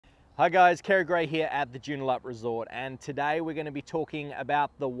Hi guys, Kerrod here at the Joondalup Resort, and today we're going to be talking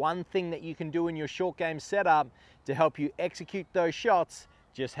about the one thing that you can do in your short game setup to help you execute those shots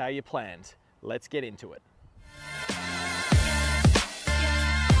just how you planned. Let's get into it.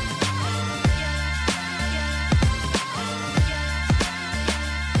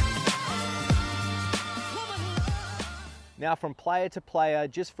 Now from player to player,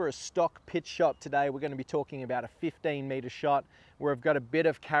 just for a stock pitch shot today, we're going to be talking about a 15-meter shot where I've got a bit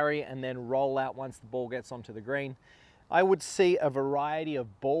of carry and then roll out once the ball gets onto the green. I would see a variety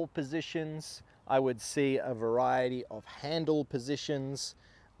of ball positions. I would see a variety of handle positions,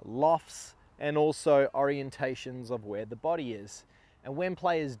 lofts, and also orientations of where the body is. And when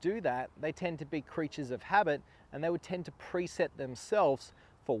players do that, they tend to be creatures of habit, and they would tend to preset themselves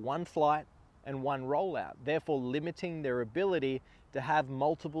for one flight and one rollout, therefore limiting their ability to have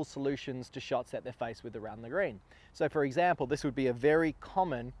multiple solutions to shots that they're faced with around the green. So for example, this would be a very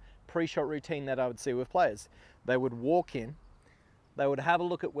common pre-shot routine that I would see with players. They would walk in, they would have a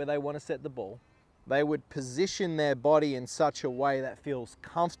look at where they want to set the ball, they would position their body in such a way that feels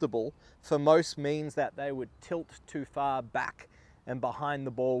comfortable. For most means that they would tilt too far back and behind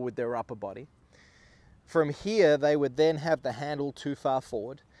the ball with their upper body. From here, they would then have the handle too far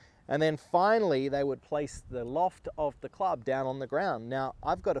forward. And then finally, they would place the loft of the club down on the ground. Now,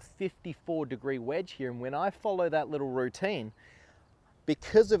 I've got a 54-degree wedge here, and when I follow that little routine,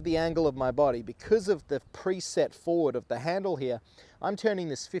 because of the angle of my body, because of the preset forward of the handle here, I'm turning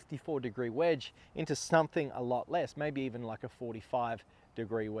this 54-degree wedge into something a lot less, maybe even like a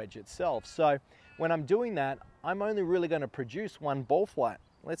 45-degree wedge itself. So when I'm doing that, I'm only really going to produce one ball flight.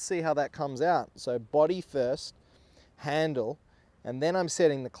 Let's see how that comes out. So body first, handle, and then I'm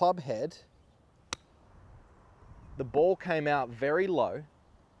setting the club head. The ball came out very low.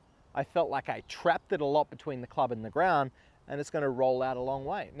 I felt like I trapped it a lot between the club and the ground, and it's going to roll out a long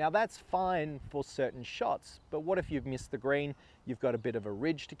way. Now that's fine for certain shots, but what if you've missed the green, you've got a bit of a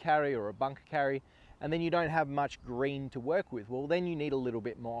ridge to carry or a bunker carry, and then you don't have much green to work with? Well, then you need a little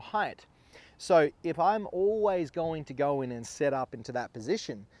bit more height. So if I'm always going to go in and set up into that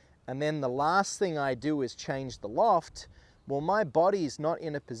position, and then the last thing I do is change the loft, well, my body is not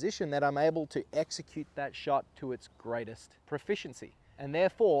in a position that I'm able to execute that shot to its greatest proficiency. And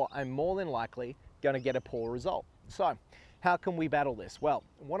therefore, I'm more than likely going to get a poor result. So how can we battle this? Well,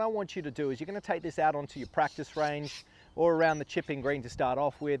 what I want you to do is you're going to take this out onto your practice range or around the chipping green to start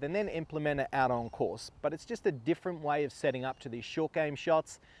off with, and then implement it out on course. But it's just a different way of setting up to these short game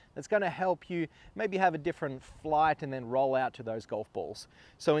shots that's going to help you maybe have a different flight and then roll out to those golf balls.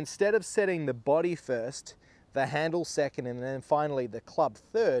 So instead of setting the body first, the handle second, and then finally the club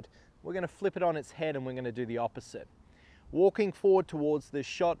third, we're going to flip it on its head and we're going to do the opposite. Walking forward towards this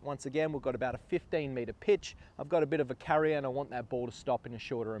shot, once again, we've got about a 15-meter pitch. I've got a bit of a carry and I want that ball to stop in a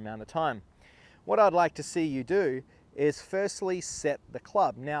shorter amount of time. What I'd like to see you do is firstly set the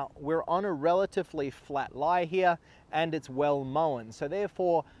club. Now, we're on a relatively flat lie here and it's well mown. So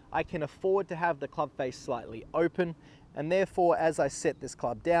therefore, I can afford to have the club face slightly open, and therefore, as I set this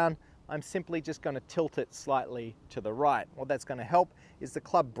club down, I'm simply just going to tilt it slightly to the right. What that's going to help is the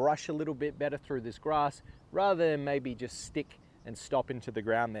club brush a little bit better through this grass rather than maybe just stick and stop into the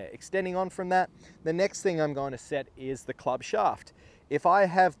ground there. Extending on from that, the next thing I'm going to set is the club shaft. If I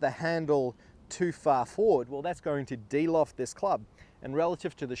have the handle too far forward, well, that's going to de-loft this club. And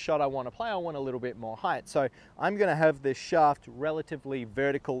relative to the shot I want to play, I want a little bit more height. So I'm going to have this shaft relatively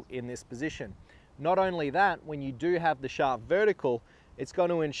vertical in this position. Not only that, when you do have the shaft vertical, it's going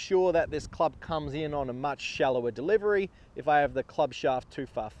to ensure that this club comes in on a much shallower delivery. If I have the club shaft too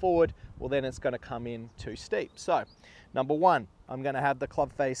far forward, well, then it's going to come in too steep. So number one, I'm going to have the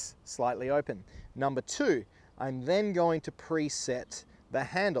club face slightly open. Number two, I'm then going to preset the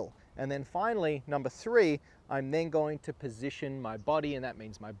handle. And then finally, number three, I'm then going to position my body, and that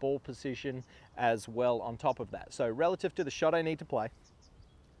means my ball position as well on top of that. So relative to the shot I need to play,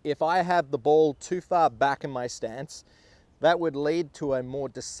 if I have the ball too far back in my stance, that would lead to a more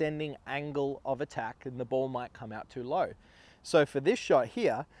descending angle of attack and the ball might come out too low. So for this shot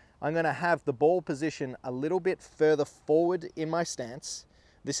here, I'm going to have the ball position a little bit further forward in my stance.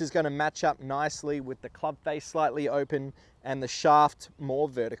 This is going to match up nicely with the club face slightly open and the shaft more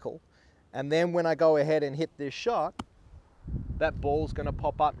vertical. And then when I go ahead and hit this shot, that ball's going to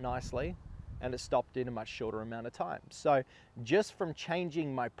pop up nicely and it stopped in a much shorter amount of time. So just from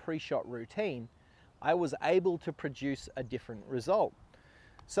changing my pre-shot routine, I was able to produce a different result.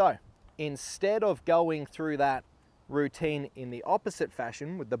 So instead of going through that routine in the opposite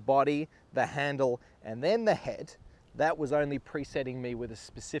fashion with the body, the handle, and then the head, that was only presetting me with a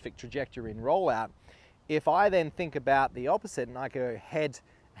specific trajectory and rollout. If I then think about the opposite and I go head,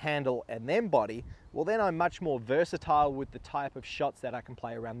 handle, and then body, well then I'm much more versatile with the type of shots that I can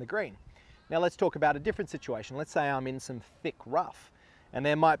play around the green. Now let's talk about a different situation. Let's say I'm in some thick rough and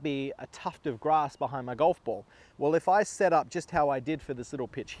there might be a tuft of grass behind my golf ball. Well, if I set up just how I did for this little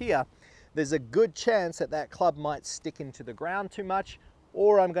pitch here, there's a good chance that that club might stick into the ground too much,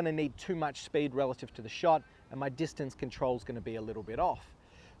 or I'm going to need too much speed relative to the shot and my distance control is going to be a little bit off.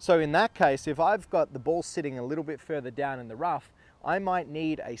 So in that case, if I've got the ball sitting a little bit further down in the rough, I might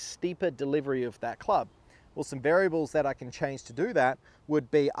need a steeper delivery of that club. Well, some variables that I can change to do that would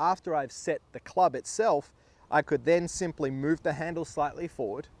be, after I've set the club itself, I could then simply move the handle slightly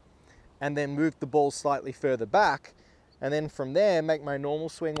forward and then move the ball slightly further back, and then from there make my normal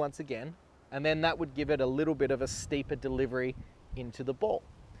swing once again, and then that would give it a little bit of a steeper delivery into the ball.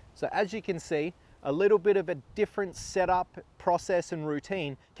 So as you can see, a little bit of a different setup, process and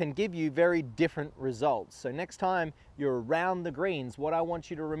routine can give you very different results. So next time you're around the greens, what I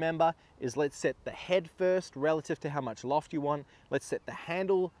want you to remember is, let's set the head first relative to how much loft you want. Let's set the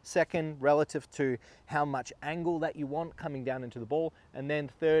handle second relative to how much angle that you want coming down into the ball. And then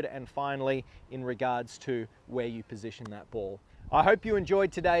third and finally, in regards to where you position that ball. I hope you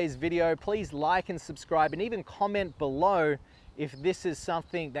enjoyed today's video. Please like and subscribe, and even comment below if this is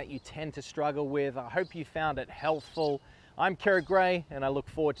something that you tend to struggle with. I hope you found it helpful. I'm Kerrod, and I look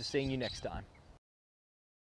forward to seeing you next time.